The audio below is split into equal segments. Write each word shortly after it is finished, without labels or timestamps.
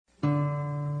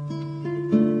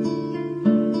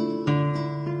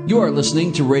You are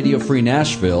listening to Radio Free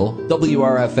Nashville,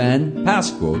 WRFN,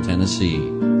 Pasquo, Tennessee.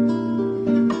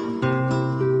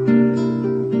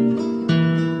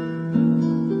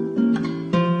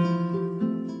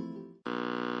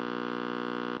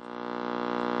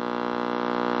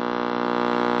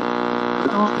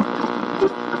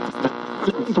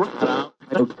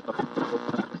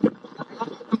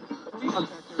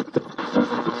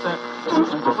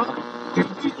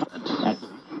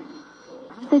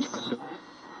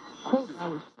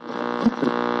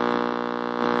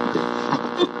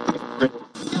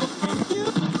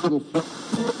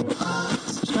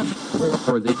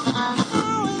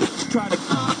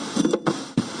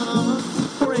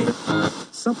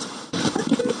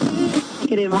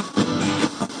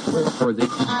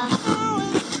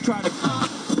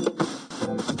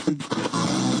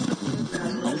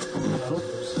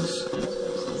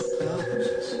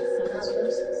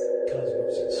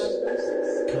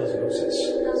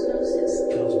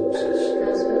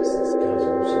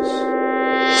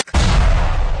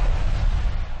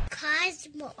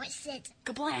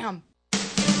 Kablam!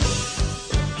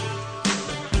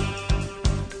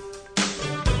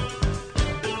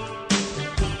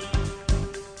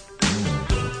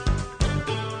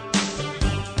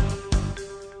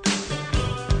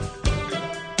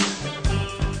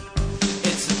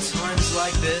 It's at times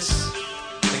like this,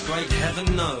 the great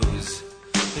heaven knows,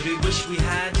 that we wish we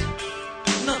had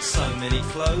not so many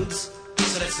clothes.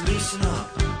 So let's loosen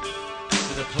up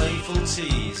with a playful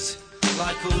tease,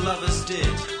 like all lovers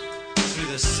did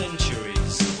through the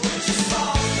centuries. We're just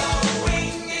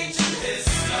following into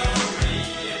history.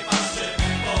 If I strip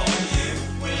for you,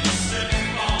 will you strip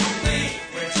for me?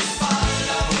 We're just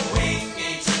following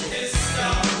into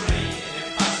history.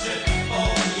 If I strip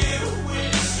for you,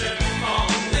 will you strip for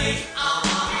me?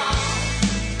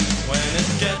 When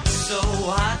it gets so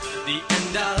hot, the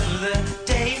end of the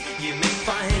day, you may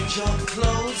find your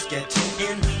clothes getting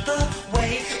in the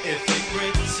way. If a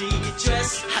pretty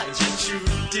dress hides your true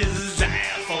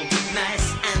desire, fold it nice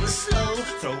and slow,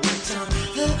 throw it on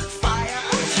the fire.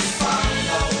 We're just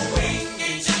following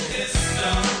ancient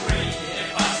history.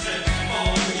 If I strip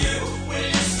for you, will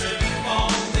you strip for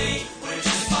me? We're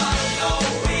just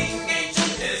following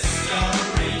ancient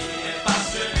history. If I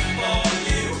strip for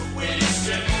you, will you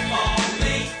strip for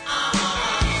me?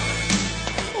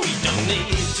 We don't need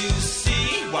to see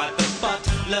what the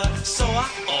butler saw,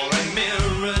 or a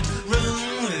mirrored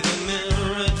room with a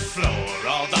mirrored floor.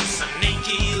 All those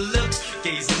sneaky looks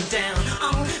gazing down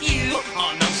on you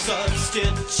are no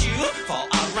substitute for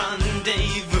a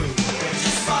rendezvous. We're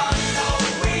just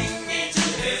following into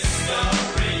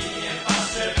history. If I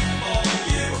strip for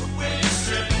you, will you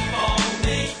strip for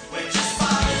me? We're just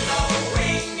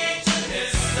following into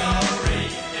history.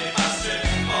 If I strip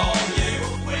for you,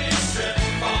 will you strip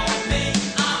for me?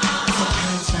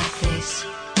 Times like this,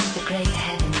 the great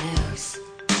heaven knows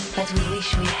that we wish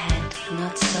we had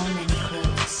not so many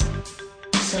clothes.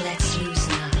 So let's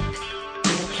loosen up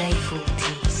with a playful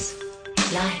tease,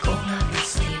 like all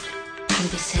others did through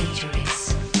the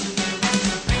centuries.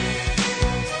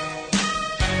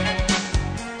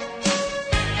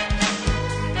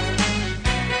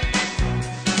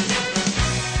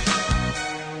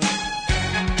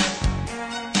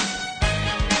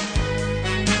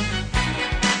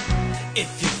 If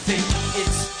you think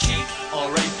it's cheap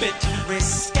or a bit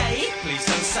risque, please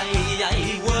don't say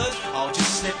a word, I'll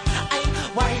just slip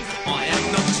away. I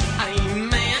am not a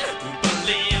man who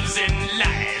believes in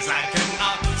lies, like an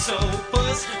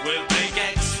octopus with big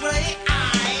X-ray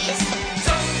eyes.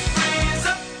 Don't freeze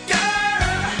up,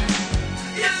 girl,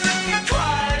 you're looking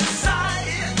quite a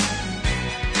sight.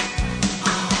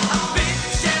 A bit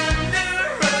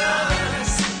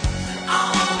generous,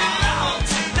 all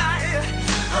tonight.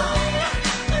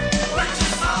 We're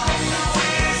just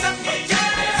always up,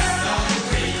 girl,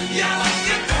 you're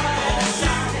looking quite a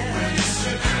sight. When you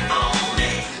strip on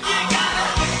me, you gotta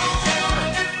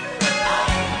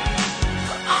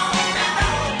on it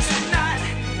all tonight.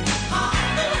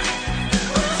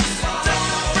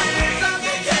 Don't freeze up,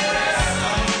 girl,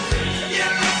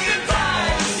 you're looking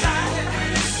quite a sight. When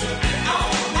you strip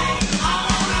on me,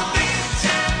 a bit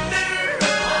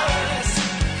generous,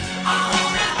 all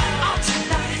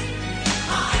tonight.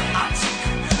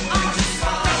 I'm just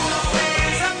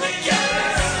always up, girl,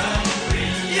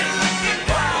 you're looking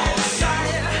quite a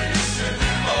sight. When you strip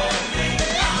on me,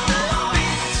 a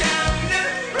bit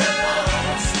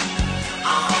generous,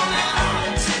 all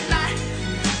tonight.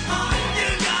 You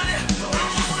got it.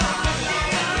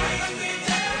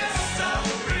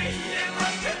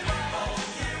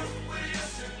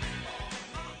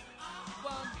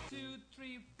 One, two,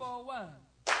 three, four, one.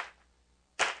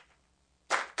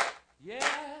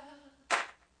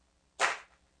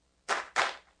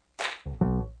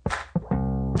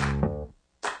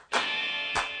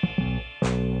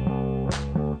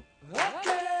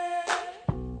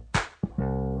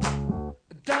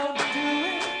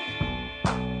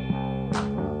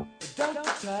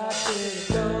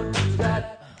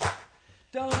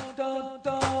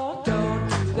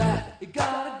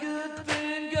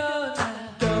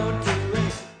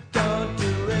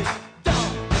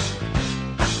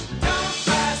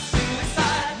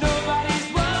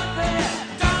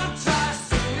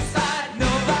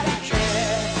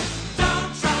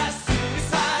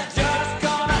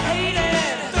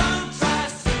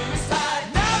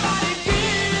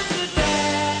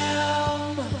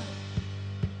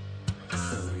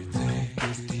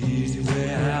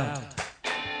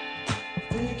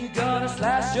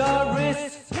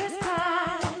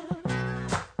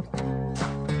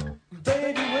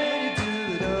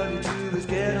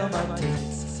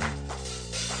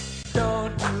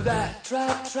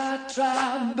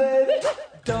 Try, baby.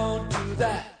 Don't do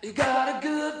that. You got a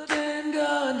good thing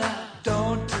going now.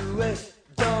 Don't do it.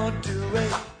 Don't do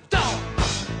it. Don't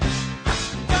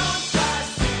try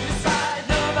suicide.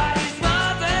 Nobody's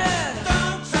bothered.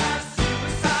 Don't try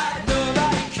suicide.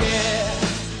 Nobody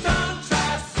cares. Don't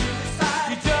try suicide.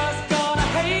 You're just gonna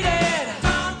hate it.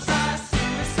 Don't try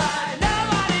suicide.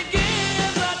 Nobody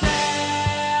gives a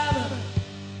damn.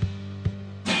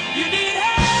 You need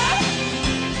help.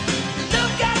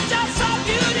 Look at yourself.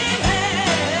 You need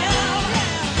help.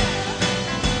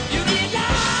 You need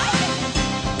love.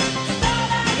 Know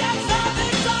that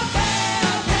something's okay.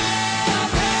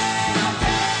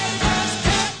 Just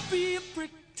can't be a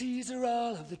prick teaser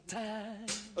all of the time.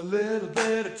 A little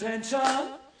bit of tension.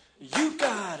 You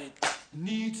got it.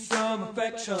 Need some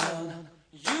affection.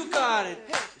 You got it.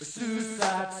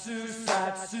 Suicide,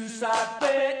 suicide, suicide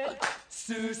bed.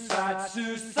 Suicide,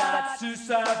 suicide,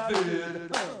 suicide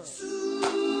bed.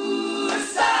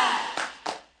 Suicide.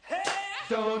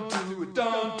 Don't do it,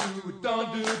 don't do it,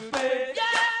 don't do it, babe.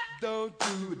 Don't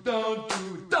do it, don't do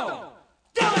it, don't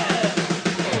do it.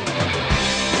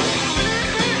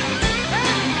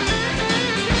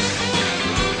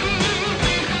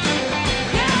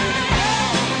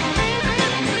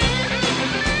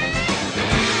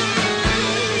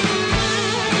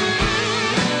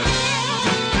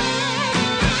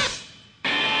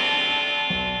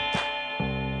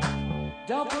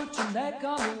 Don't put your neck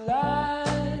on the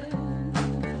line.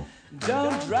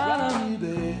 Don't drown on me,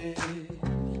 babe.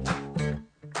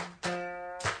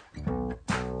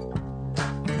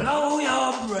 Blow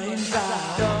your brains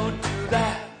out. Don't do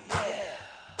that. Yeah.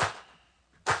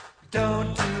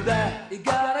 Don't do that. You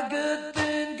got a good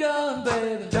thing going,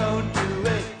 baby. Don't do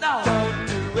it. No. Don't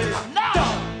do it. No.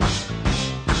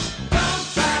 Don't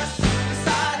try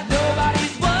suicide.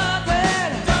 Nobody's worth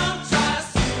it. Don't try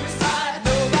suicide.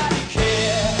 Nobody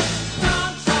cares.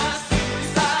 Don't try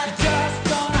suicide. You're just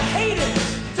gonna hate it.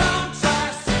 Don't try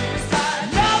suicide.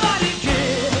 Nobody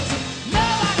cares.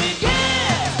 Nobody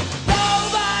cares.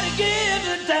 Nobody gives a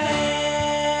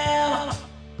damn.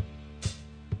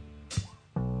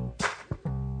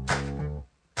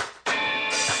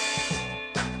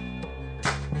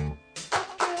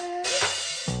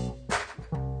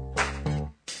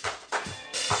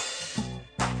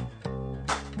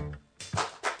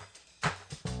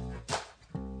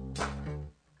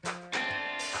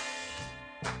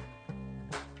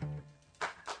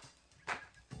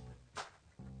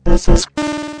 This is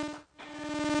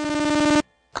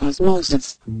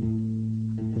Cosmosis. Little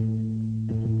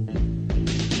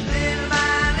by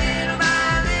little,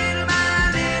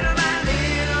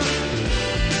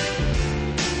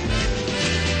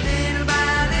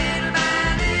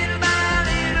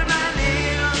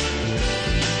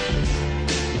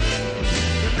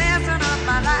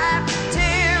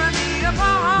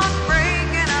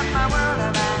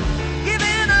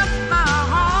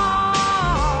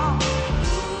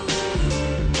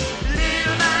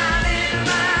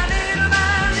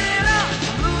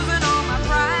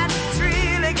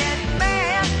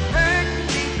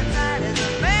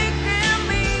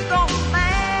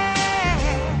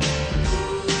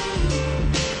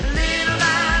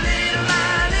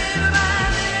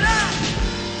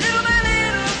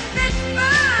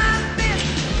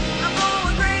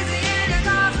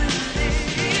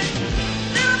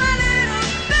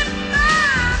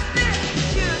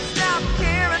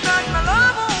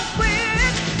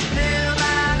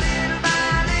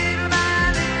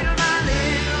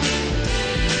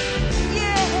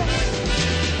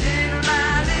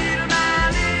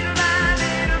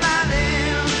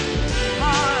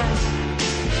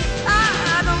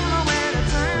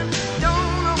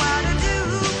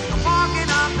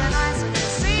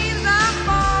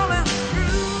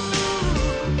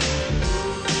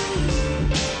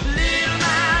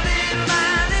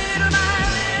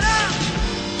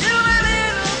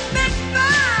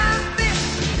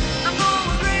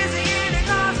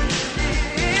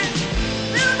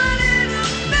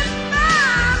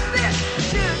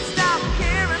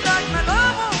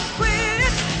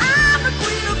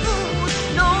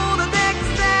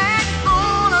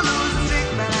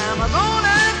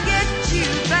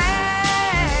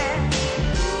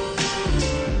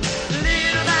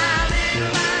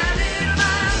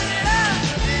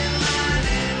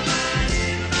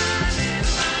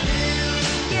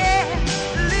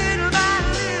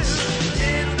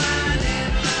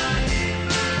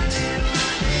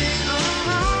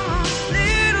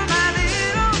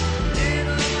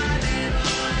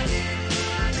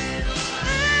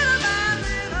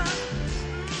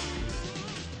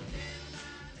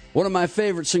 One of my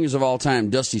favorite singers of all time,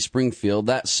 Dusty Springfield.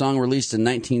 That song, released in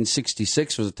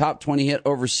 1966, was a top 20 hit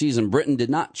overseas in Britain, did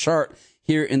not chart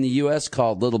here in the U.S.,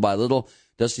 called Little by Little.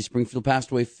 Dusty Springfield passed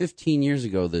away 15 years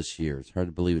ago this year. It's hard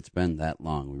to believe it's been that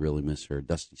long. We really miss her,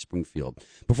 Dusty Springfield.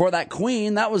 Before that,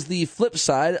 Queen. That was the flip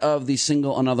side of the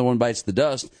single Another One Bites the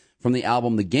Dust from the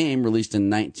album The Game, released in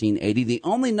 1980. The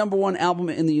only #1 album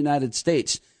in the United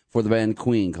States for the band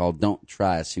Queen, called Don't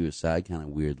Try Suicide. Kind of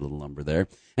weird little number there.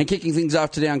 And kicking things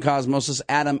off today on Cosmosis,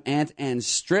 Adam Ant and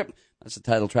Strip. That's the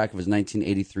title track of his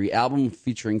 1983 album,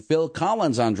 featuring Phil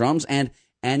Collins on drums and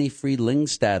Annie Fried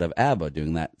Lyngstad of ABBA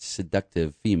doing that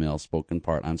seductive female spoken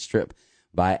part on Strip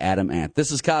by Adam Ant.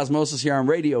 This is Cosmosis here on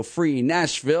Radio Free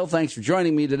Nashville. Thanks for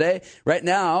joining me today. Right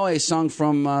now, a song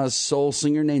from a soul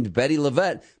singer named Betty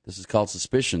LaVette. This is called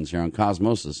Suspicions here on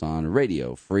Cosmosis on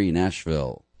Radio Free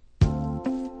Nashville.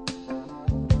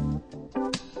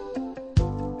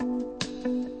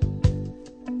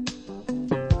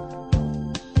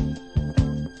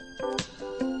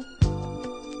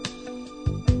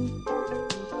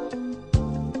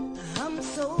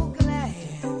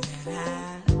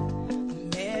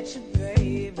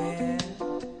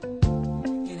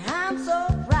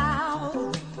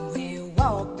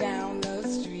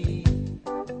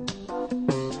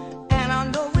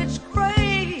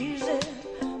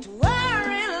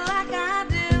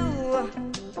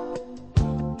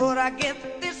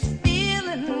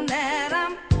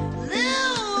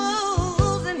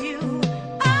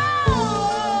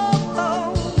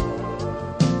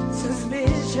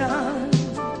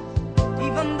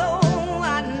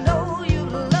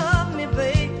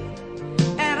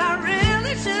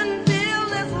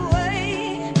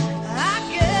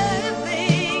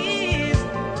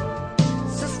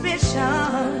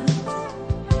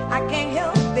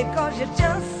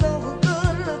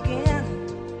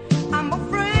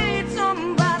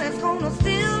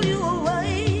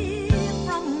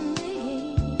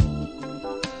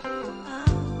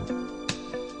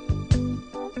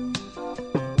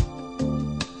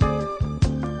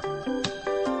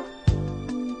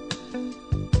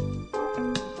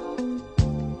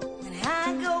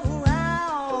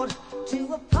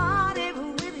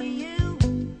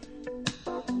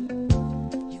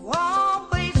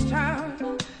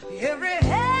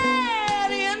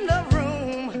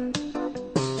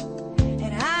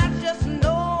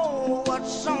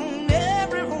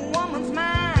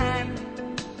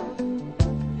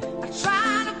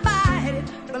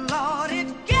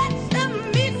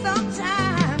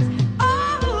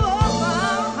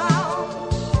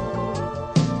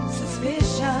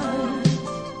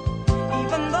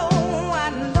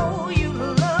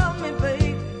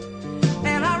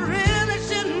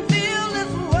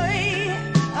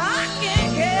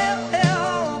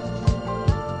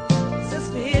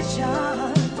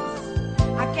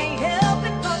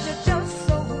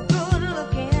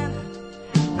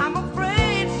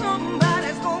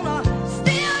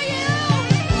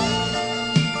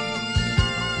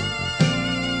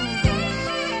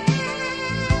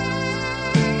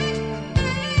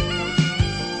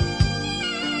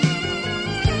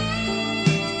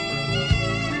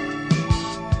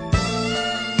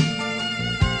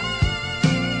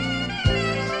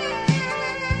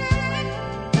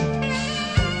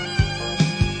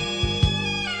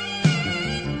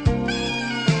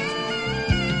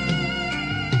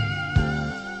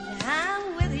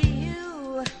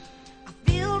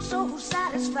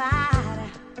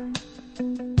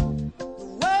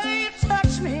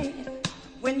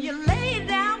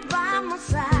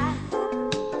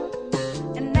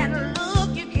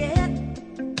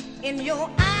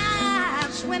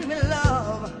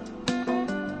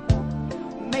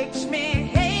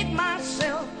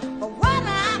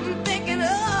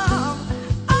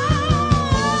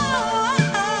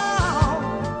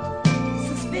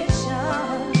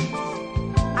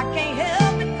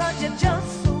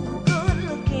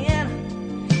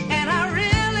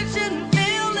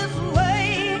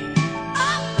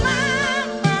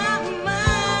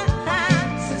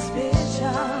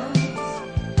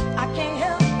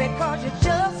 Because you're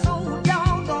just so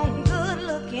doggone good.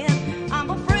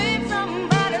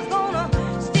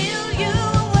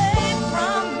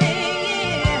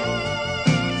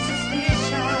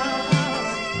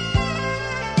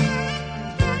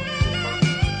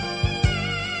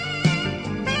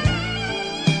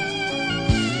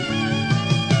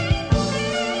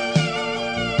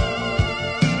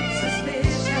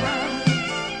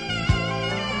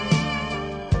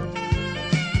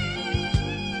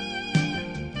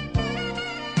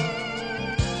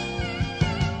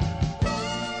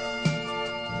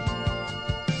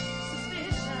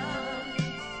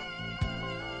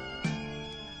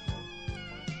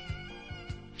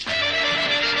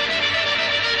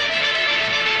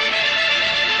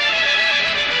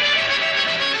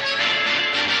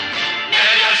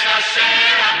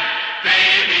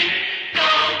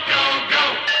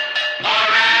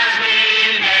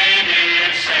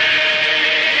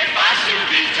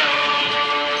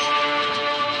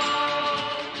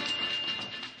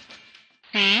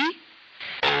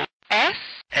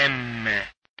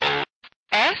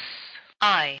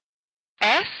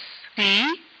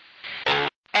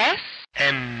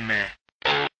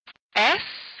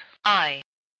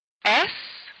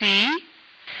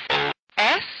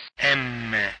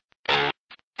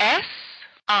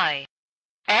 I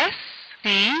S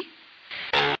D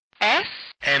S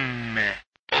M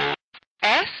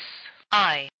S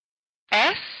I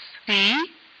S D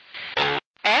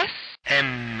S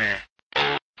M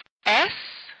S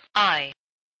I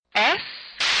S.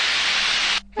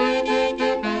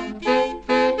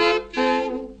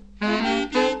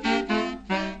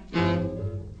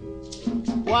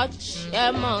 Watch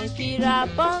a monkey rap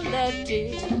on the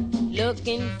tree,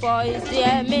 looking for his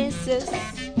dear missus.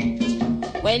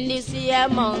 When you see a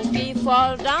monkey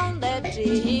fall down the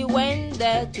tree, he went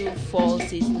there to force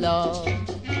his love.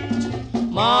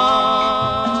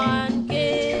 Monkey,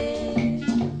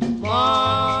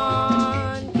 monkey,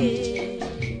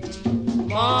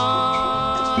 monkey,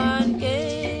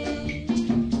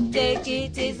 take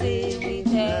it easy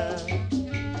with her.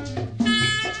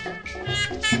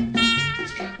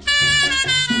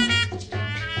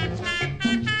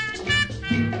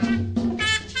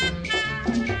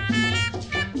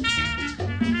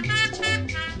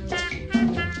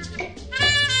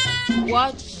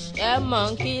 Watch a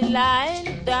monkey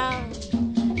lying down,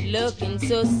 looking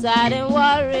so sad and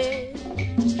worried.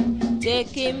 Take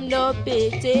him no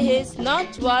pity, he's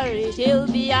not worried, he'll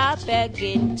be up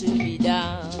again to be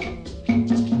down.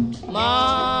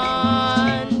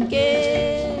 Monkey,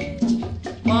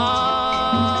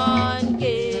 monkey,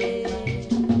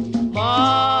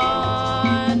 monkey,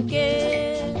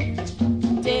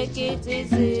 take it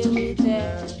easy with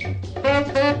her.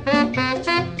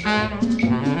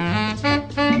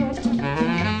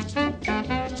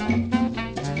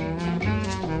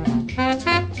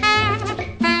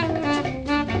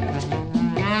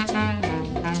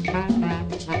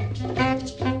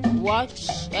 Watch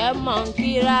a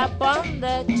monkey rap on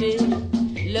the tree,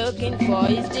 looking for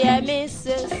his dear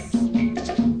missus.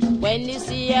 When you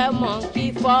see a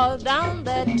monkey fall down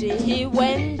the tree, he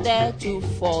went there to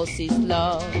force his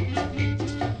love.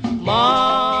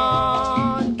 Monkey,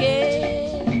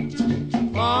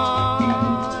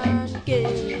 monkey,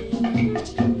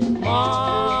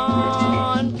 monkey,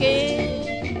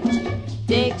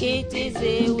 take it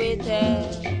easy with her.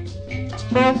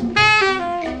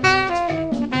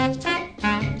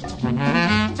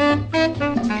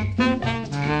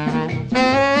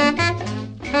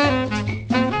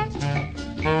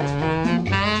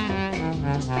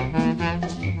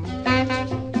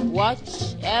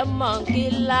 Watch a monkey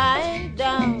lying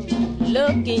down,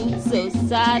 looking so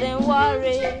sad and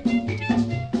worried.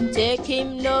 Take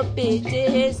him no pity,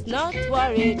 he's not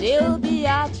worried, he'll be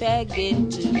up again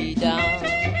to be down.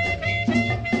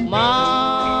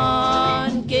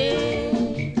 Monkey,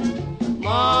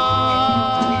 monkey,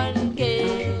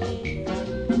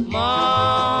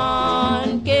 monkey,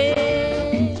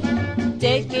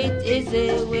 take it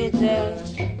easy with her.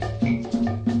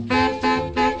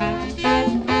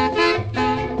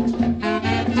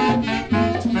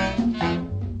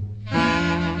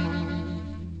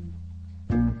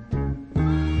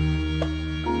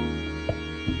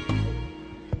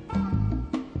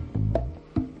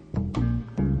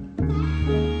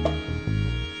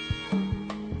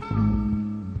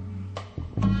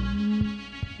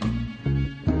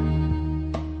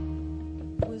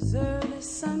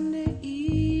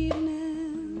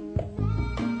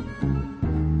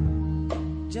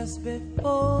 Just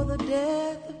before the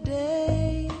death of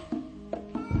day,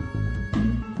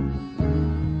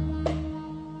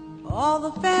 all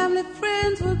the family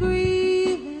friends were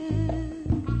grieving.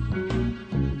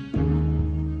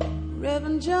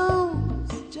 Reverend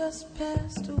Jones just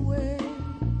passed away.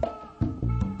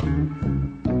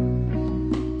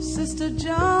 Sister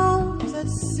Jones had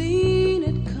seen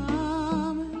it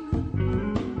coming.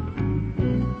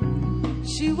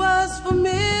 She was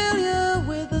familiar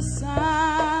with the signs.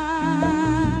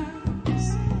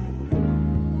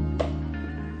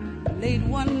 Late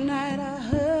one night I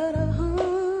heard a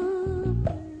hum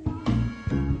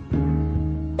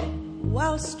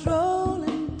while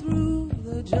strolling through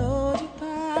the Georgia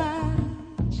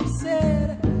pine. She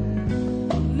said,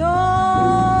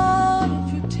 Lord,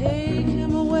 if you take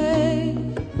him away,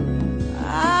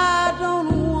 I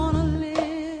don't want to live.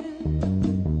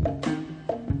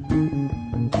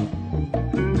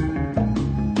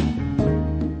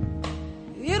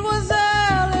 It was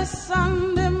early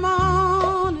Sunday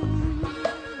morning.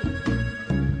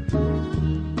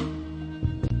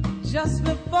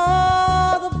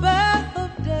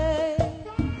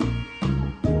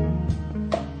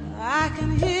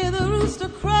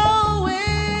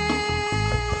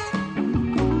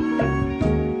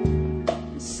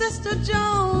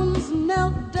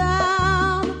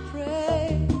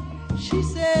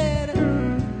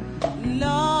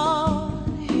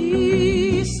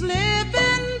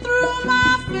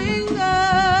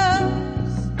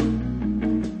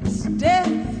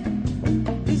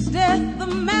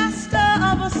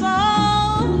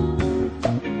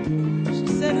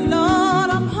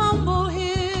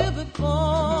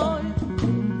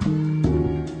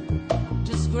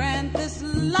 grant this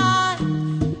life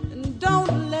and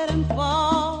don't let him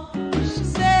fall. She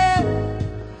said,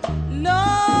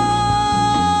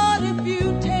 Lord, if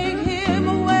you take him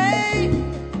away,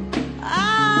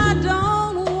 I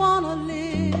don't want to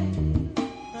live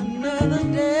another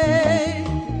day.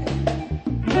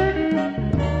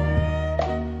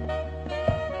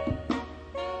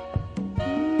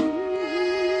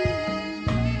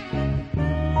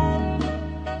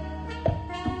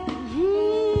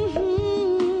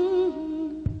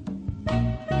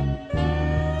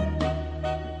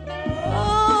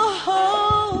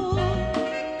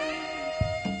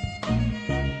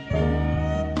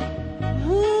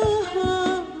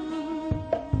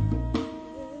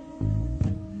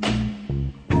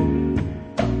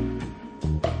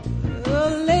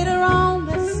 Later on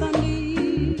that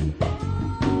Sunday,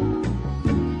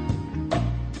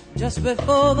 just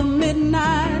before the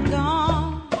midnight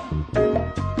dawn,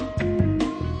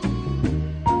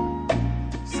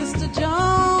 Sister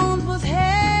Jones was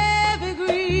heavy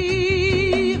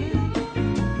grieving.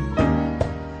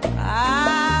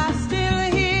 I still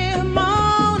hear her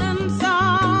moaning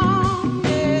song.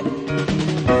 Yeah.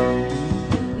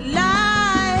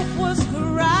 Life was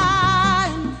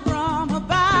crying from her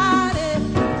body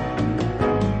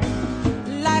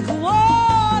like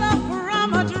water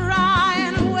from a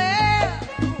drying well.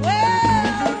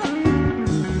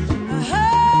 I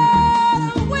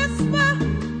heard her whisper,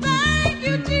 "Thank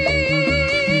you,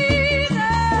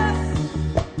 Jesus,"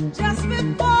 just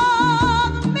before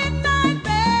the midnight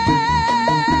bell.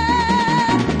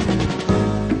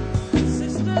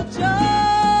 Sister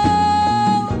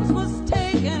Jones was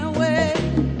taken away.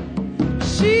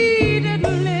 She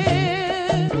didn't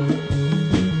live.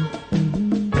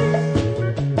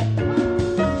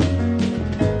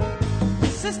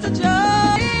 Sister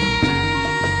Jones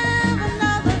live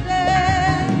another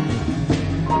day.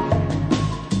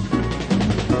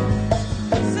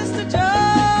 Sister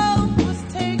Jones was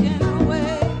taken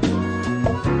away.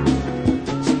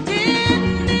 She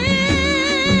didn't live.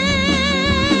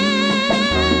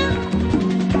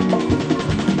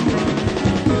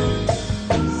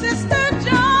 Sister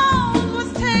Jones was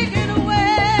taken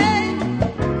away.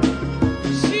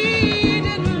 She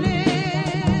didn't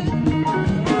live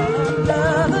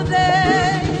another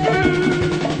day.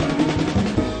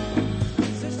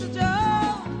 Sister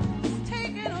Jones was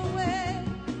taken away.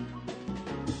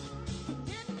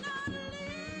 Did not live.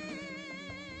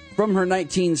 From her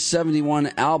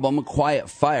 1971 album, Quiet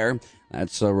Fire,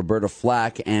 that's Roberta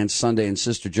Flack and Sunday and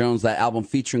Sister Jones. That album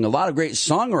featuring a lot of great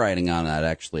songwriting on that,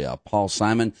 actually. Paul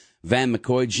Simon, Van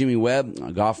McCoy, Jimmy Webb,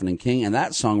 Goffin and King, and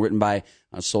that song written by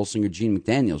soul singer Gene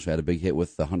McDaniels, who had a big hit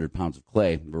with 100 Pounds of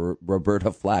Clay,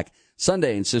 Roberta Flack,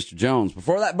 Sunday and Sister Jones.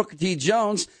 Before that, Booker T.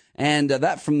 Jones, and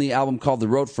that from the album called The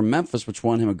Road from Memphis, which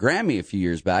won him a Grammy a few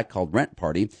years back, called Rent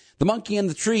Party. The Monkey and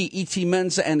the Tree, E.T.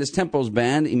 Menza and his Tempos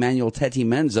Band, Emmanuel Teti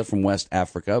Menza from West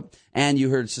Africa. And you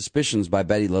heard Suspicions by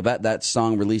Betty LaVette. That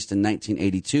song released in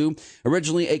 1982.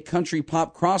 Originally a country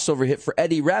pop crossover hit for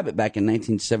Eddie Rabbitt back in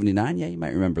 1979. Yeah, you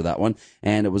might remember that one.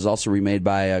 And it was also remade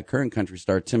by current country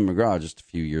star Tim McGraw just a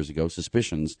few years ago.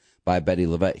 Suspicions by Betty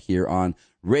LaVette here on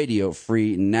Radio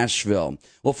Free Nashville.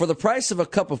 Well, for the price of a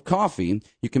cup of coffee,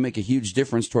 you can make a huge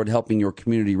difference toward helping your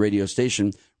community radio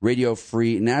station, Radio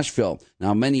Free Nashville.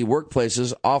 Now, many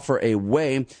workplaces offer a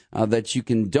way that you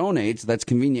can donate that's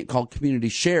convenient called Community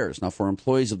Shares. Now, for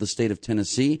employees of the state of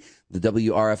Tennessee, the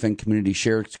WRFN Community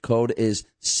Shares code is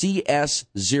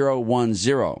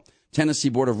CS010. Tennessee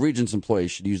Board of Regents employees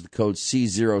should use the code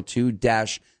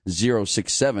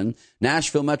C02-067.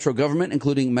 Nashville Metro Government,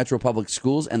 including Metro Public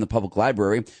Schools and the Public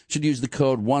Library, should use the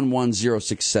code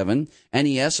 11067.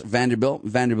 NES, Vanderbilt,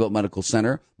 Vanderbilt Medical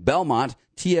Center, Belmont,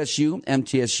 TSU,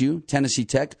 MTSU, Tennessee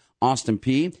Tech, Austin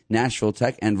P, Nashville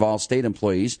Tech, and Vol State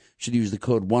employees should use the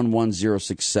code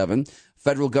 11067.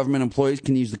 Federal government employees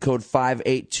can use the code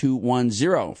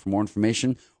 58210. For more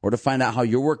information or to find out how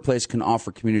your workplace can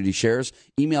offer community shares,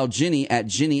 email Ginny at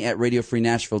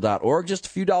radiofreenashville.org. Just a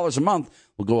few dollars a month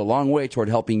will go a long way toward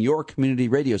helping your community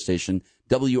radio station,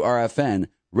 WRFN,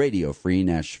 Radio Free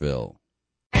Nashville.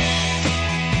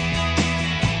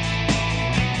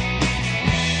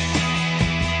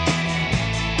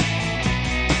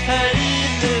 Hey,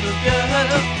 little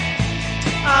girl,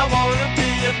 I wanna be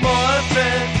your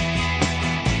boyfriend.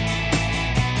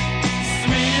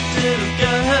 Sweet little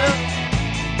girl,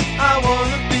 I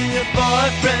wanna be your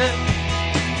boyfriend.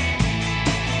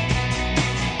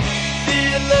 Do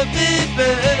you love me,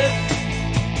 babe?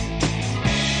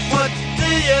 What do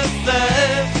you say?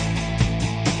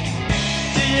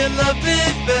 Do you love me,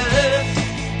 babe?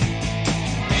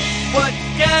 What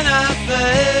can I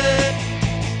say?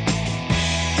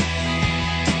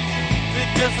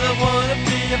 Because I wanna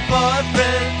be your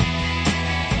boyfriend.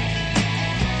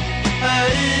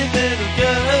 Hey, little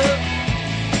girl,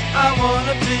 I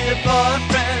wanna be your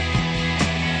boyfriend.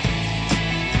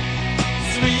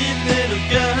 Sweet little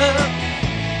girl,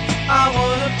 I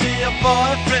wanna be your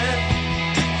boyfriend.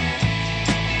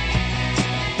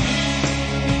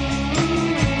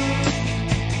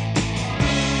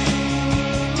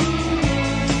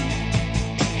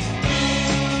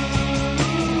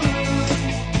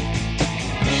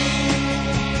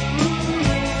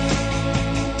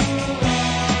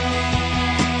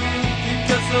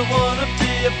 Because I wanna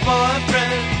be your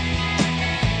boyfriend.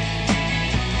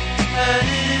 Hey,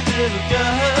 little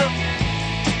girl,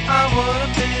 I wanna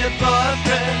be your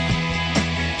boyfriend.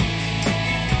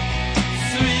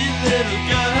 Sweet little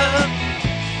girl,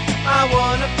 I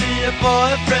wanna be your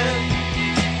boyfriend.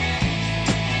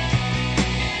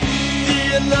 Do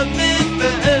you love me,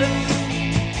 babe?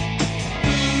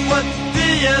 What do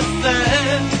you say?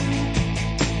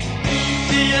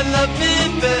 Do you love me,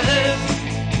 babe?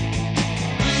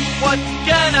 What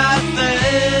can I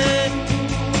say?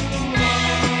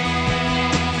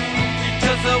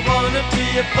 Because I wanna be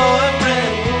your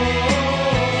boyfriend.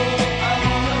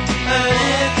 Hey,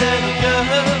 little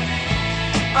girl,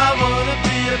 I wanna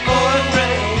be your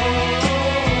boyfriend.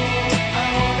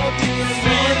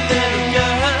 Sweet little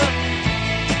girl,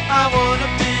 I wanna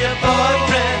be your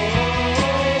boyfriend.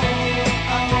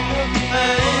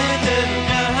 Hey, little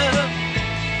girl,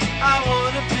 I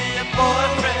wanna be your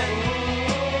boyfriend.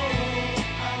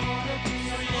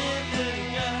 Sweet little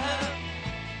girl,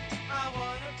 I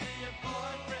wanna be your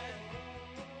boyfriend.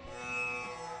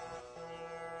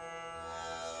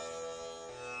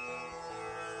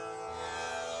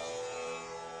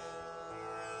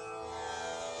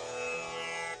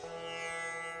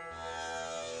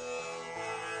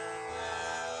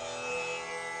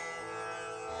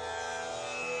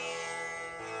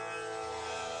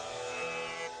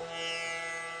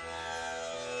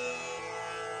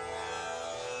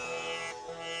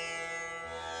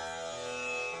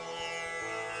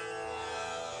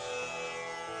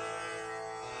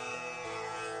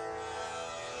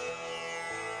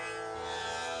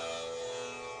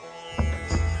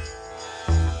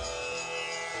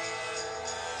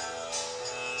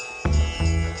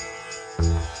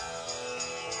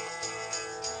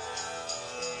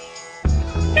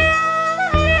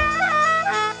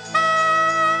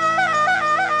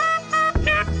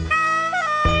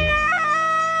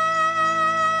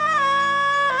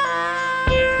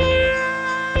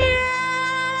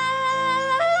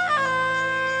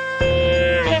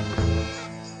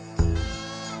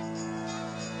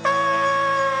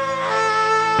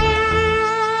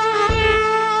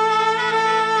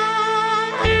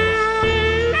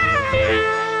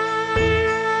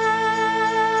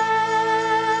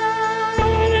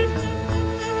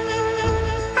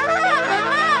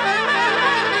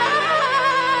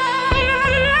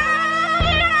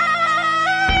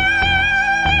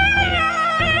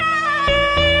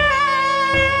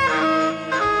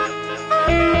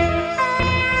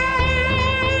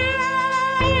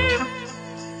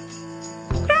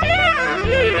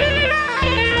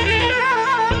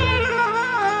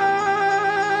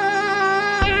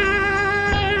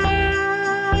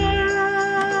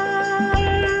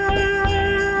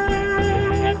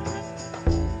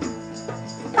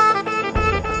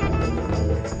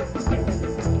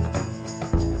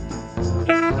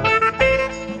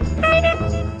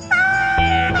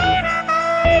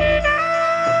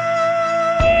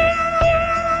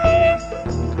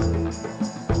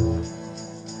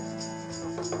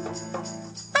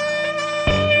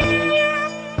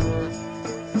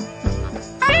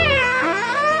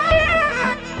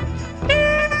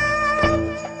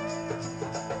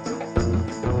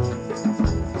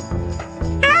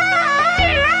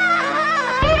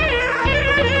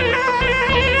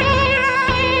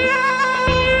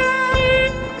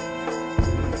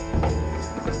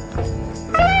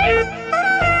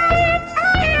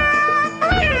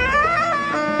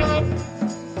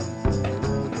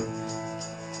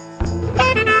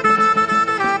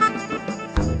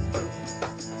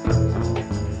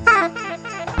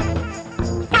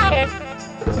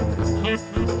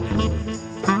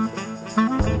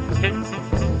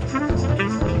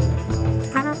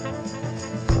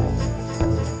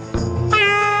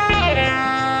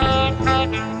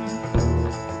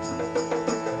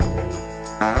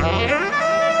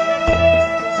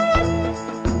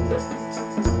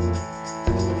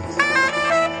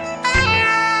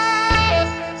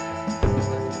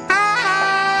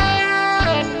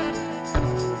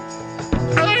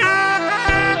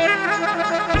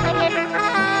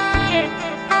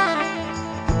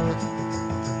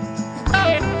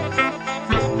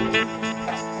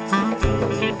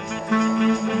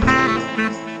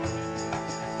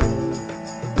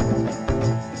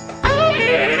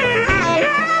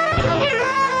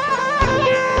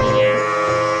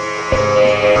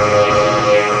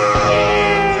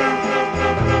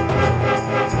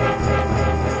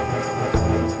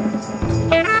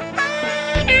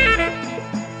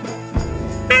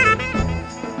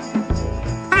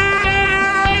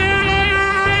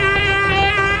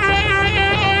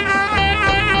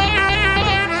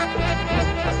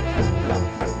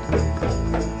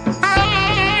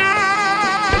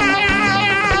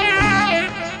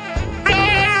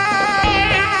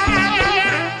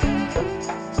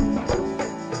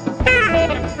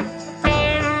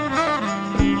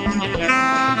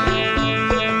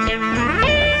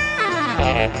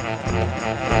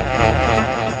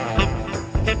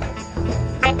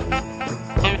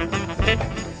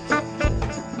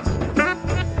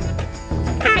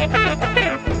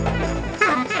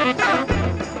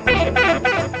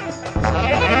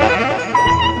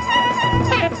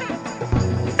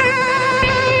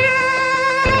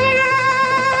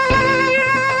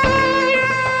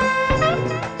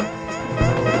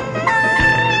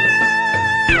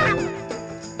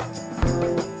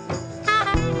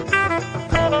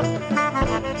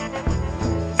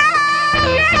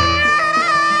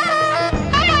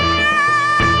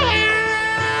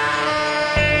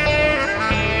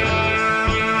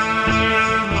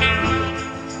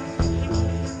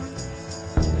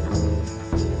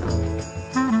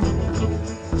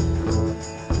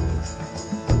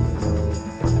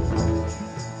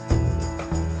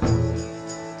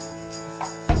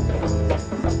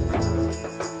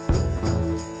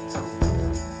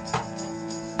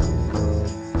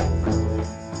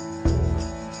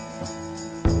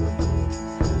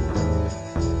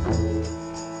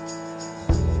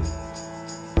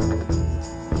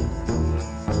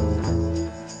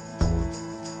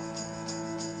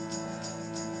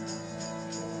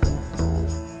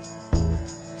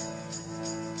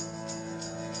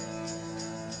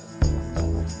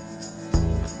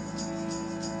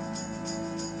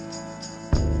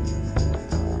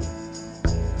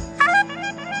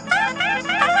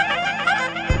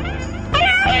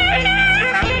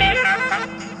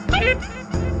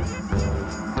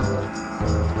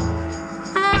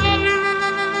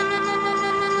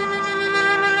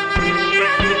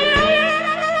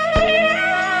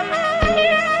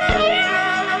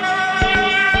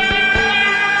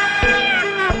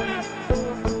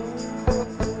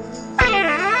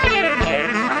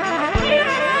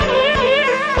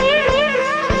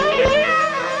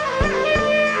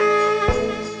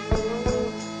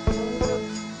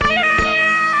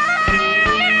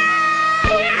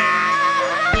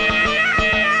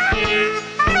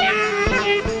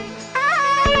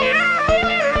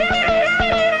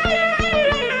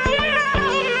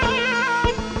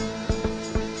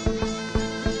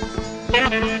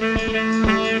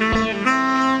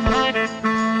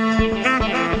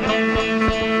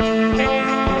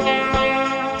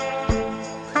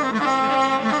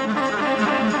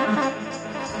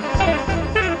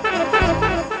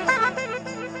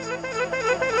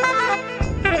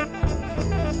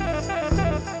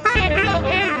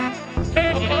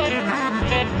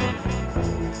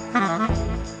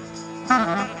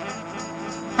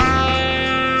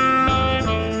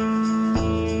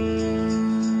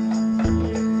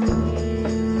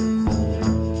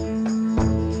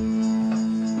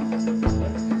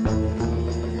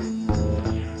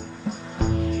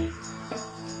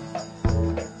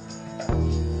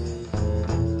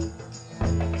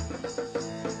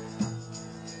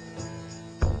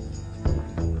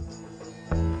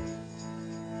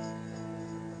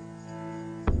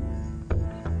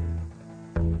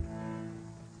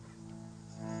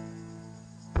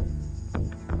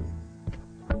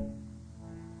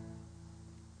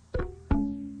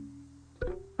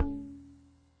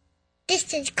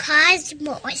 This is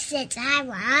Cosmos. It's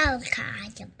our own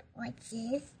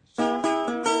Cosmos.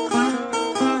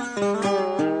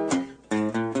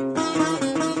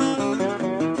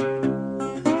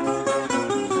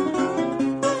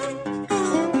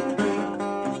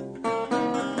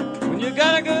 When you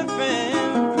got a good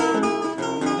friend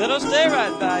that'll stay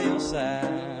right by your side.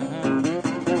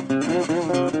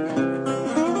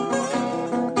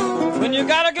 When you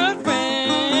got a good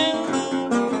friend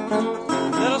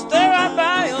that'll stay right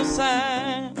by your side.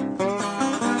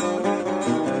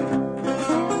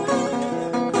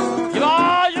 Give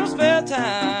all your spare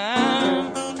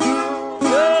time,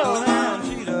 go down,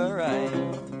 treat her right.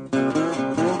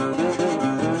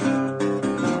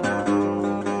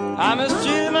 I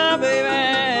mistreated my baby,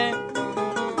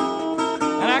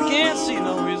 and I can't see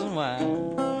no reason why.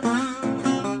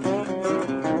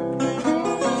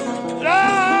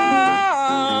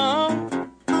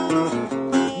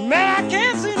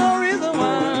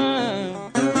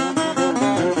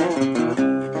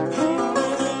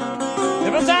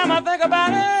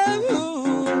 About it,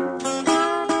 ooh,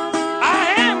 I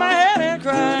hang my head and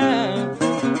cry.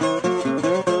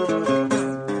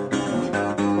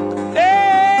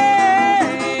 Hey,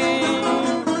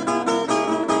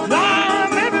 now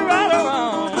maybe right or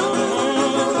wrong.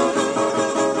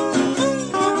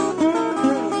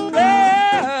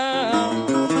 Yeah,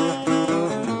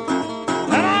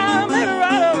 now maybe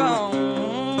right or wrong.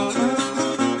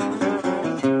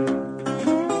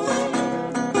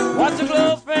 Watch your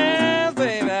close friend.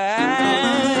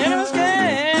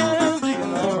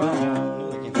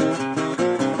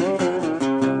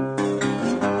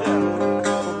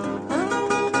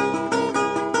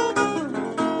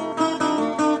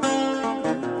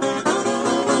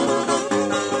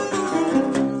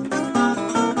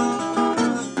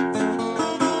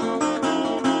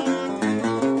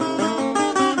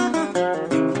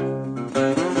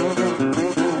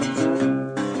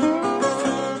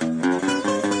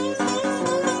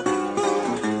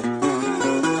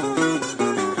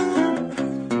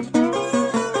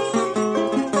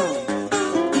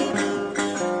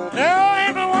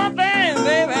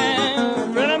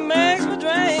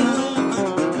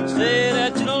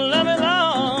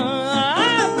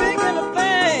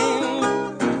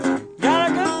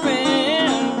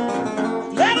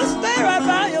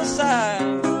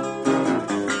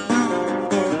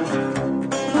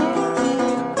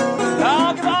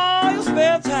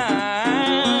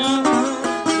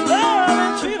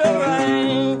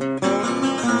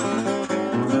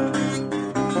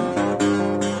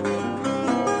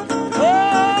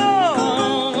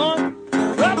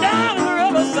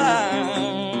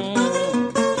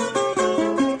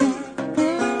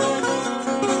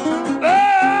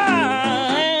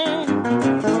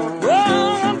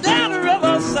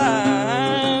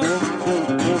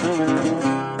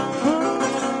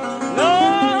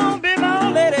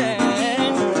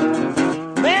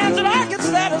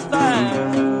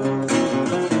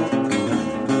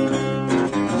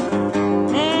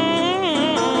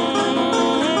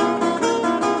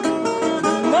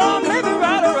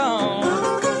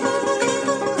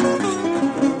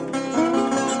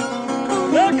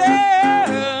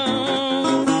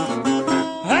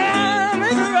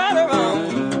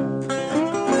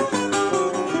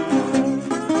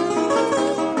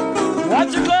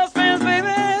 Watch your close friends, baby,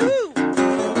 ooh,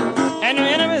 and your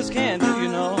enemies can't do you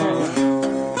no harm.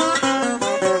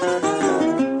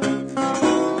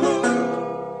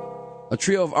 A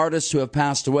trio of artists who have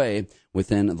passed away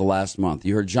within the last month.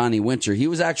 You heard Johnny Winter. He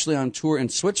was actually on tour in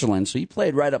Switzerland, so he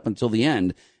played right up until the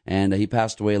end. And he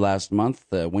passed away last month.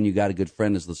 When You Got a Good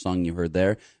Friend is the song you heard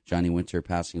there. Johnny Winter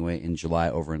passing away in July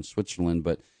over in Switzerland.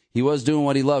 But he was doing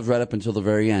what he loved right up until the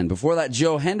very end. Before that,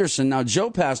 Joe Henderson. Now,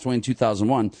 Joe passed away in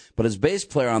 2001, but his bass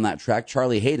player on that track,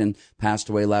 Charlie Hayden, passed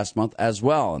away last month as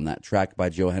well. And that track by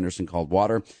Joe Henderson called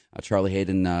Water. Charlie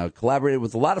Hayden collaborated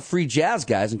with a lot of free jazz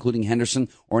guys, including Henderson,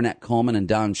 Ornette Coleman, and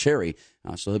Don Cherry.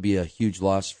 So he'll be a huge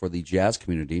loss for the jazz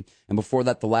community. And before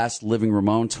that, the last living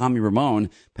Ramone, Tommy Ramone,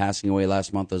 passing away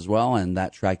last month as well. And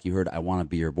that track you heard, I Want to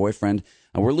Be Your Boyfriend.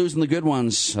 We're losing the good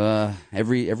ones.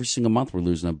 Every single month we're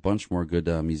losing a bunch more good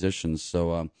musicians.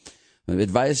 So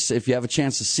advice, if you have a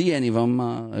chance to see any of them,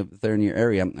 if they're in your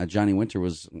area. Johnny Winter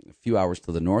was a few hours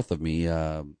to the north of me.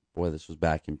 This was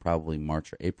back in probably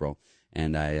March or April.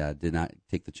 And I did not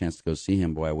take the chance to go see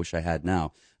him. Boy, I wish I had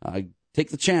now.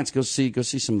 Take the chance. Go see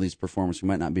some of these performers who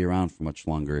might not be around for much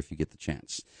longer if you get the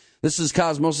chance. This is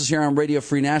Cosmosis here on Radio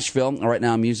Free Nashville. Right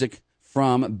now, music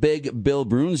from Big Bill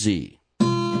Brunzi.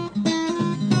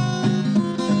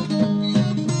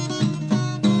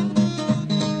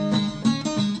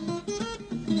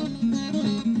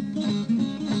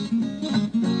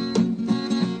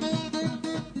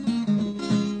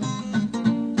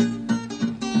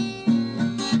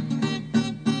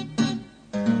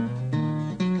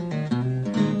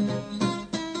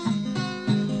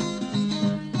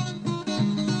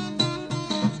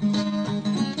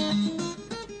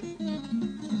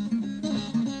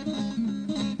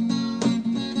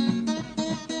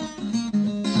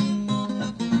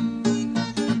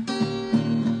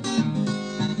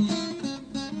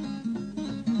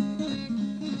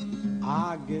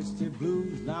 gets the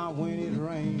blues now when it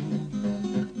rains.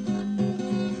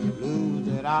 The blues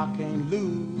that I can't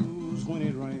lose when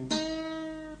it rains.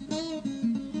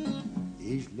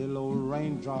 Each little old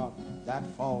raindrop that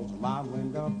falls on my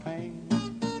window pane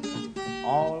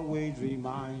always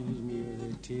reminds me of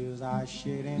the tears I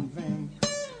shed in vain.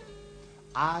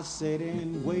 I sit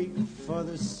and wait for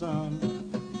the sun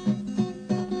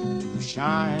to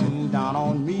shine down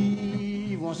on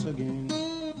me once again.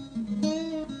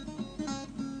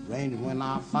 Raining when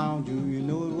I found you, you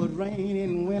know it was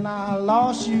raining when I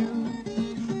lost you.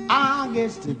 I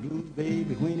guess the blues,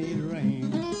 baby, when it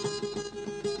rains.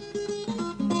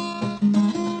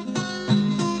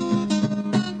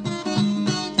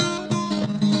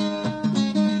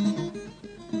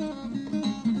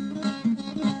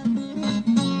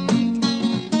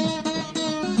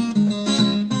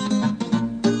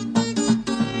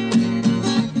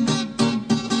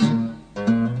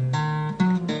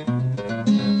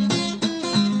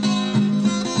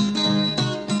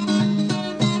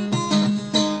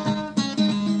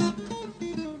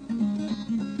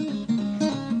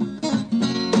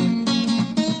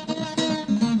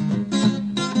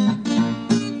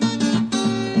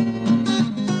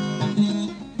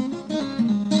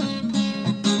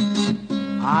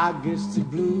 I guess the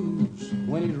blues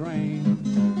when it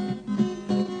rains,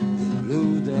 the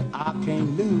blues that I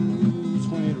can't lose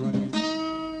when it rains.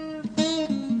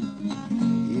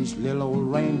 Each little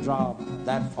old raindrop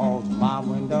that falls on my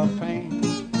window pane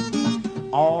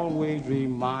always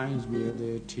reminds me of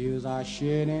the tears I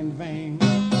shed in vain.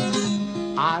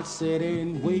 I sit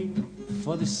and wait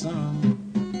for the sun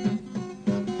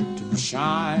to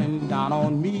shine down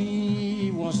on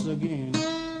me once again.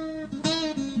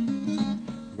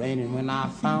 Raining when I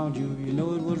found you, you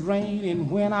know it was raining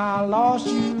when I lost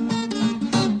you.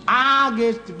 I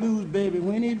guess the blues, baby,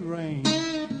 when it rains.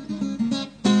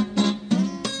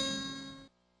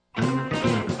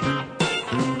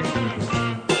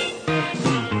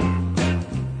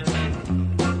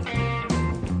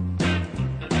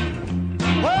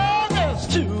 Well, there's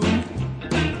two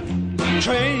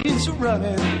trains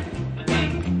running,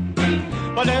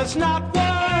 but there's not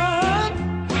one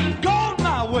going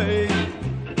my way.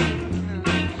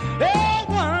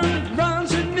 One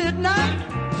runs at midnight,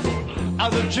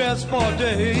 other just for a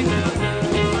day,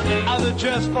 other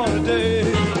just for a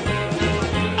day,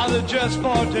 other just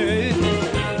for a day.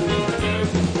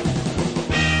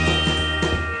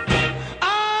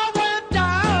 I went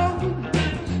down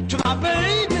to my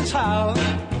baby's house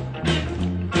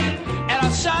and I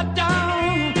sat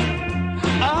down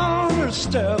on her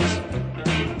steps.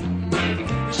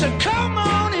 She said, "Come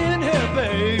on in here,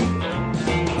 babe.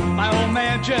 My old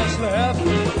man just left.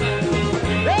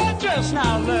 They just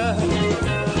now left.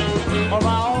 Or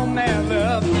my old man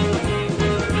left.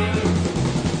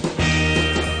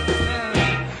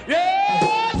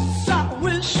 Yes, I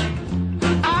wish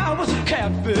I was a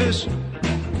catfish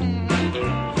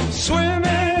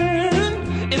swimming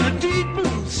in the deep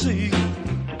blue sea.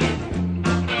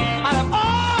 Out of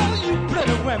all you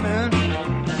pretty women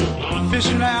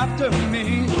fishing after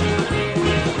me,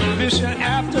 fishing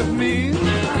after me,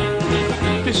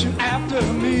 fishing after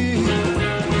me.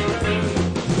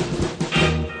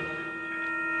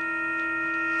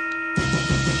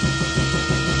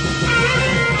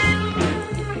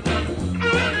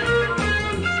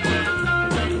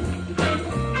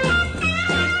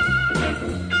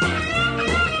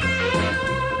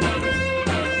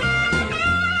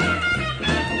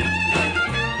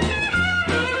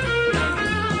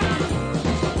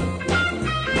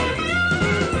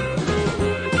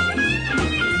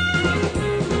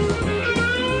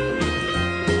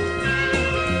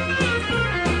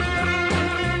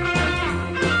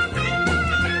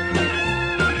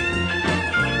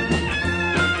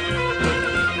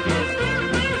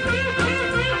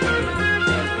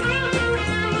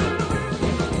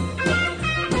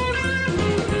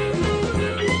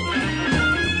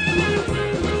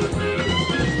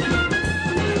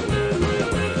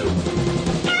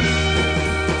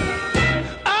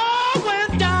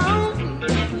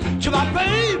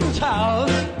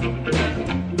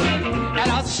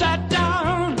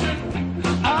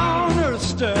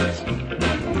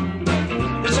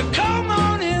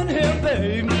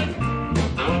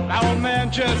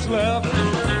 Just left,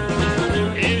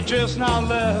 he just now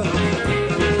left.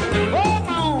 Oh,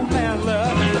 my old man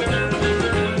left.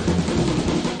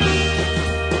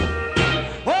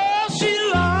 Oh, she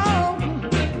long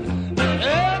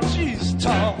and she's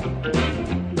tall,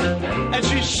 and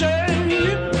she's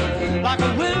shaped like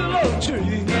a willow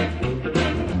tree.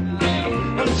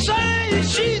 But say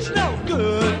she's no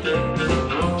good,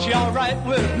 she all right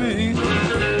with me.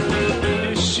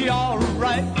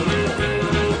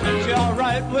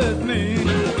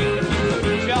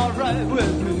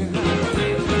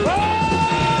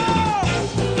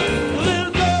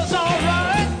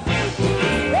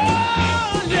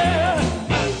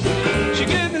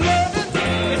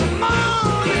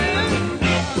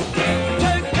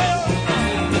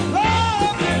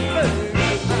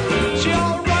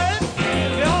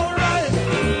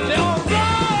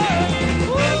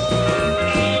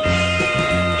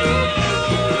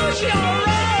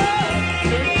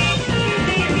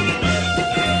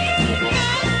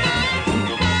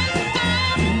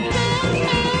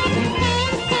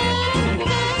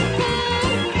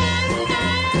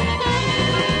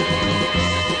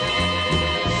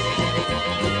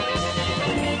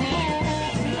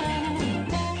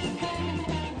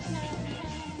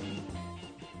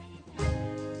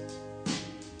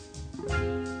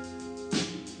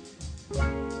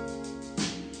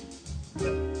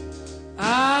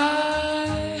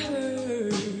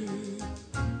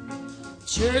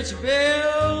 church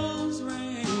bells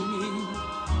ringing.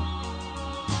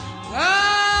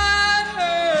 I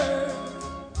heard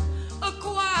a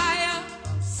choir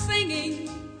singing.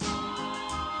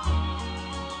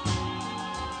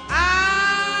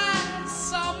 I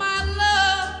saw my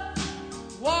love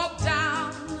walk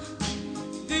down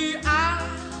the aisle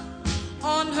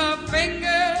on her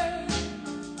finger.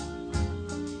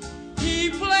 He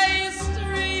placed a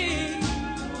ring.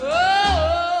 Oh,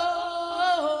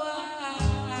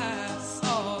 I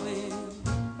saw them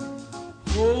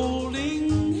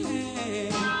holding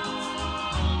hands.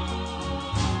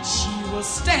 She was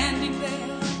standing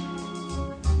there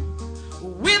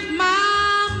with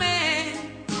my man.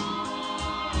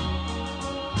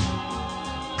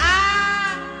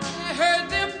 I heard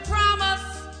them promise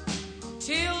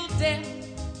till death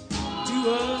do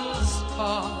us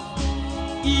part.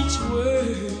 Each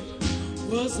word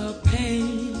was a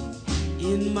pain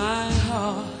in my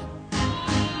heart.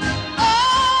 All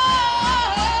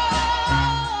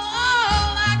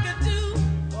I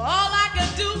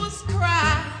could do was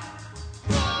cry.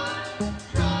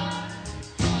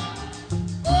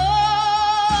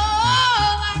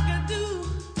 All I could do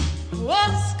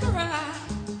was cry.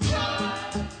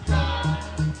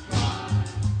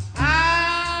 I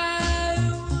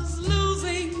was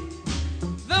losing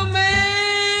the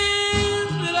man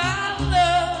that I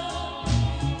love,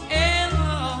 and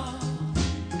all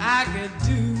I could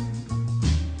do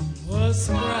was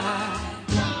cry.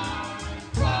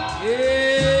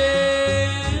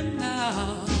 And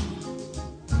now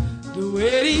the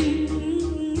wedding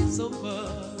is over.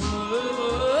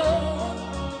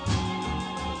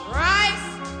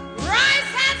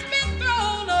 Rice has been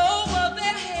thrown over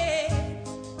their heads.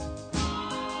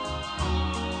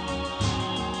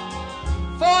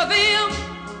 For them,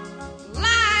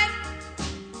 life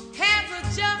has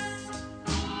just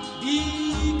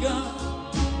begun,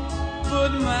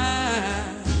 but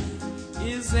mine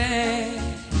is at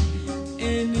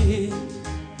an end.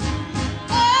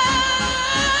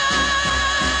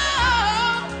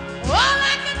 All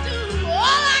I could do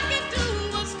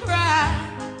was cry.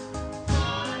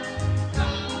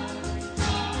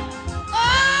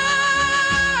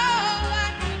 All I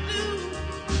could do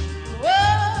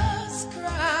was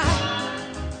cry.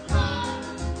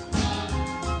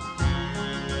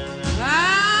 I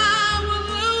was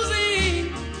losing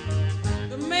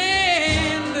the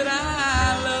man that I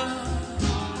love,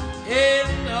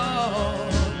 and all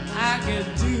I could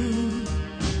do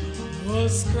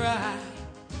was cry.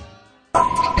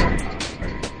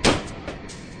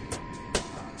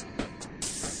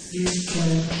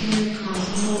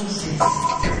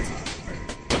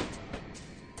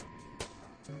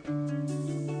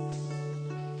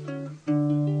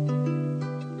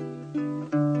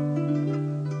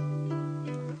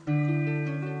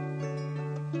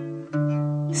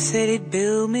 Said he'd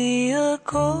build me a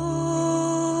courtyard.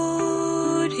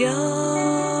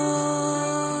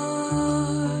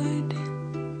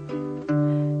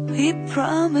 He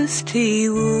promised he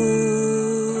would,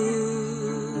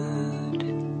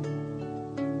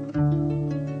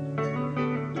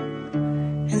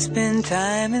 and spend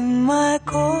time in my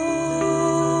courtyard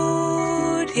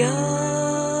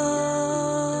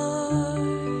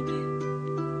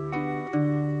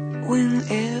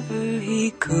whenever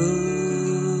he could.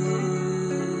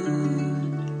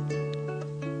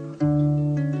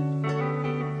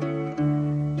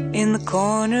 In the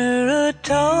corner a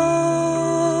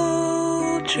tall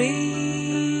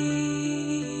tree,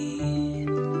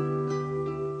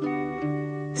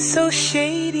 so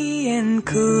shady and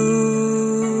cool,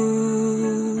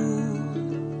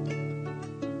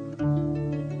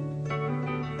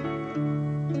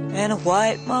 and a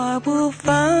white marble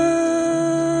fountain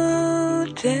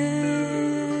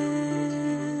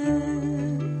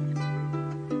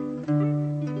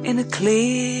in a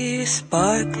clear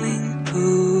sparkling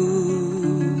pool.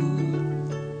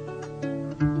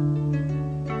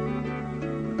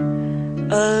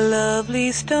 A lovely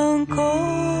stone courtyard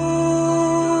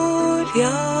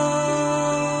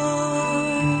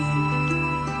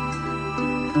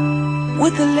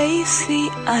with a lacy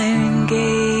iron gate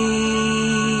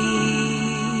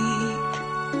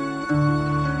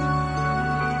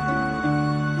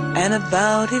and a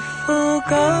bountiful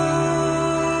garden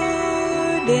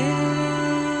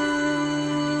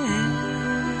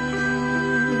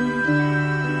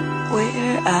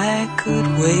where I could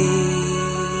wait.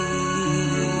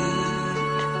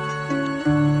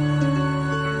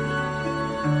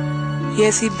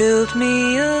 Yes, he built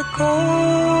me a courtyard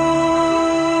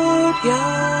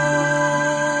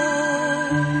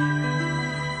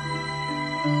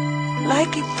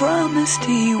like he promised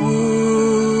he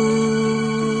would,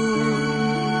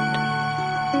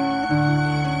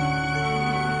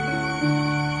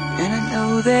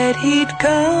 that he'd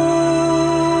come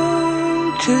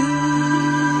to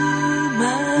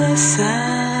my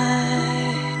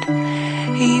side.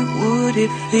 He would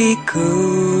if he could.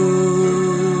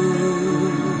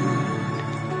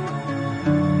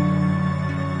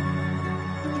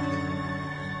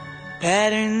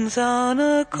 Patterns on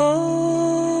a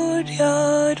courtyard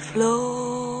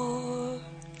floor,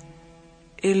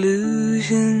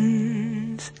 illusions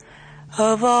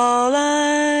of all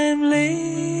I'm living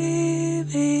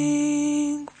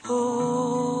for.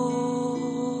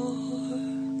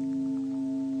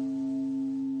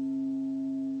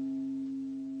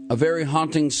 A very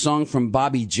haunting song from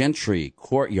Bobby Gentry,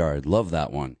 Courtyard. Love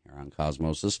that one here on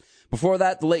Cosmosis. Before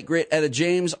that, the late, great Etta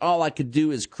James, All I Could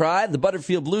Do Is Cry. The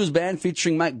Butterfield Blues Band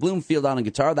featuring Mike Bloomfield on a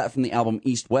guitar. That from the album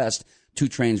East West, 2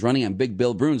 Trains Running, and Big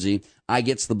Bill Brunsey, I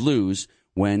Gets the Blues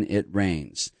When It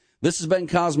Rains. This has been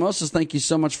Cosmosis. Thank you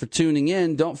so much for tuning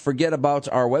in. Don't forget about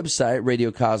our website,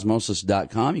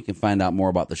 radiocosmosis.com. You can find out more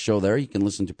about the show there. You can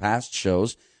listen to past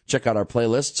shows. Check out our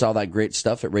playlists, all that great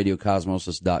stuff at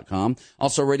radiocosmosis.com.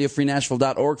 Also,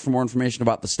 radiofreenashville.org for more information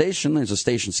about the station. There's a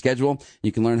station schedule.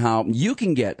 You can learn how you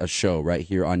can get a show right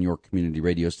here on your community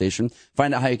radio station.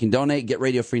 Find out how you can donate. Get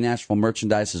Radio Free Nashville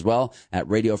merchandise as well at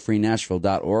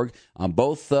radiofreenashville.org.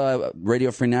 Both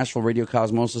Radio Free Nashville, Radio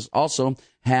Cosmosis also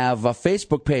have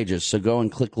Facebook pages, so go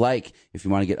and click like if you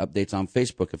want to get updates on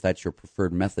Facebook, if that's your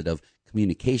preferred method of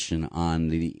communication on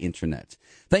the internet.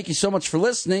 Thank you so much for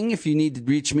listening. If you need to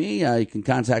reach me, you can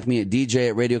contact me at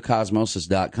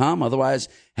dj@radiocosmosis.com. Otherwise,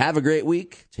 have a great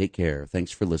week. Take care.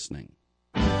 Thanks for listening.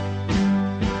 Come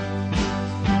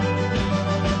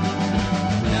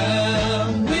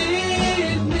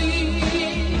with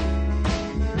me.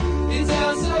 It's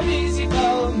all so easy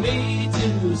for me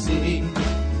to see.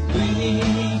 We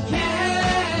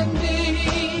can be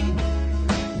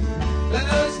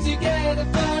close together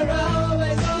for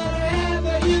always,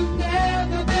 forever. You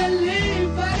never believe,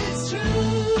 but it's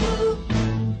true.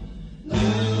 We'll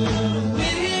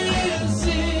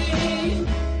see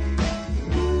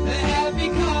the happy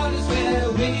corners where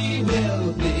we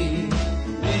will be.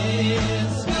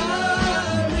 It's for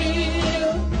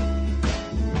real.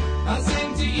 I'll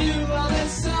sing to you all the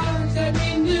songs that we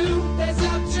knew. That's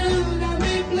not true. Now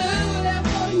we blew them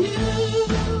for you.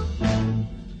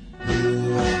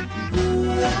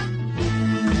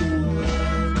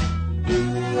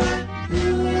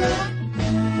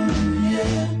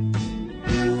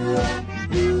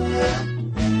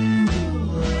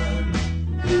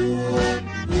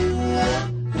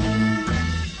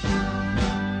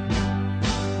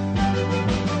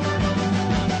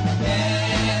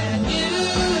 Can you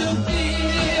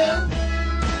feel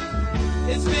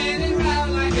it's spinning round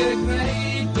like a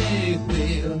great big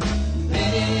wheel?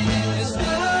 It's for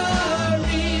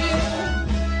real.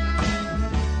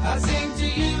 I sing to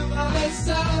you all the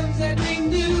songs that we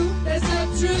knew. That's not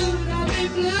true. Now we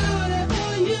blew them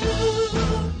for you.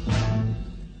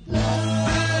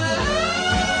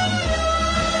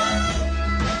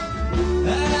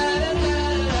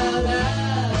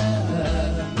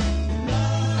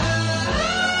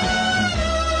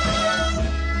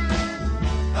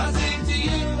 I sing to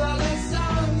you all the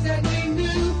songs that we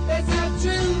knew. That's not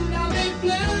true. Now we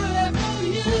blew them for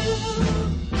you.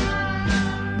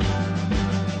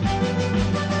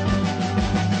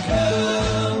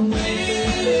 Come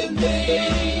with me.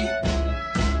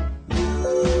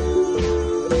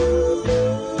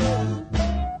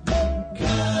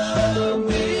 Come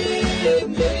with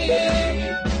me.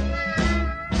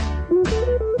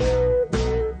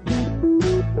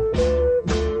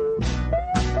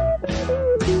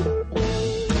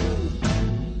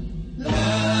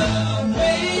 Come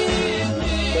with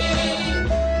me.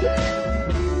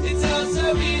 It's all so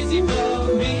easy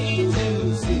for me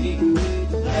to see.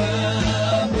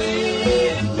 Come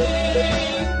with me.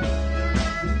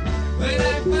 When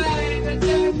I find that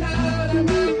you're not on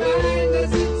my mind,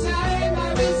 there's a time I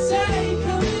will say,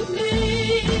 come with me.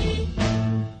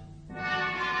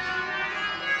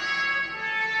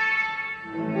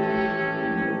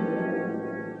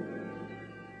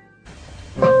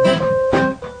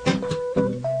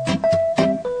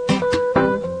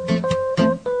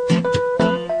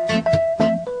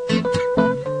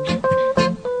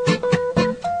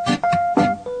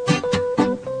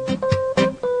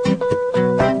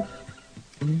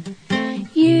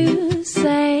 You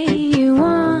say you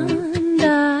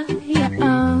wander your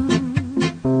own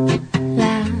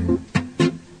land,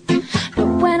 but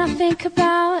when I think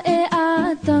about it,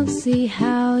 I don't see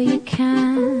how you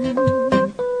can.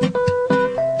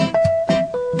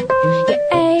 You're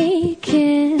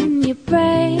aching, you're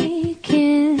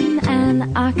breaking,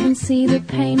 and I can see the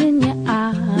pain in your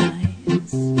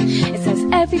eyes.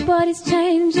 Everybody's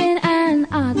changing and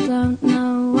I don't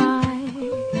know why.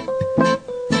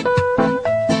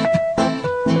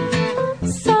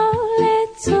 So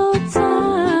little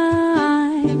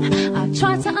time, I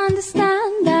try to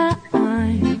understand that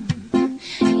I'm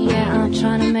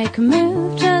trying to make a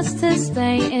move just to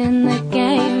stay in the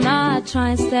game. I try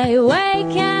and stay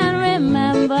awake and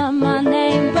remember my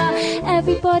name, but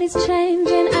everybody's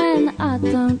changing and I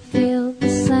don't feel the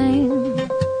same.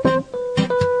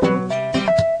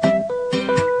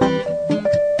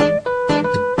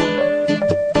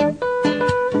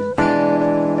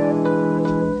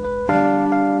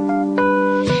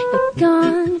 You're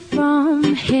gone from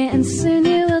here and soon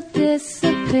you will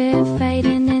disappear,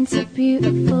 fading into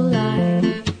beautiful light.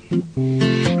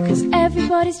 'Cause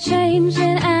everybody's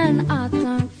changing and I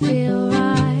don't feel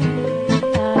right.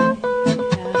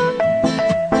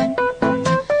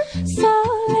 So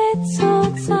little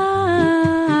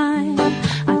time,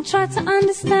 I try to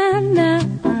understand that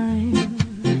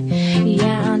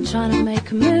I'm trying to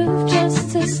make a move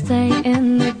just to stay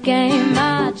in the game.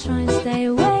 I try and stay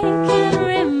awake and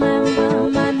remember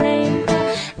my name,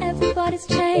 but everybody's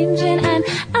changing and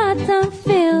I don't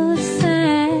feel the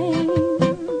same.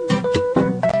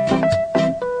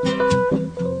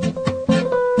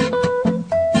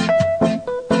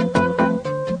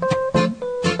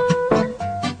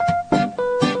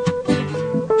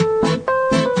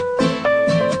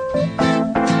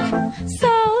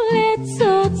 So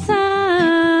little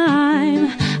time,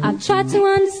 I try to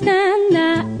understand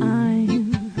that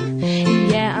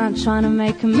I'm trying to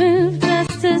make a move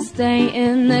just to stay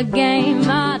in the game.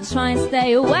 I try and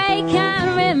stay awake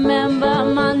and remember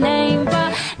my name,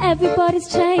 but everybody's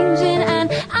changing and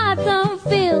I don't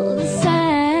feel the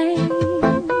same.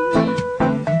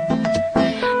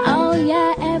 Oh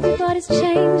yeah, everybody's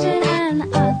changing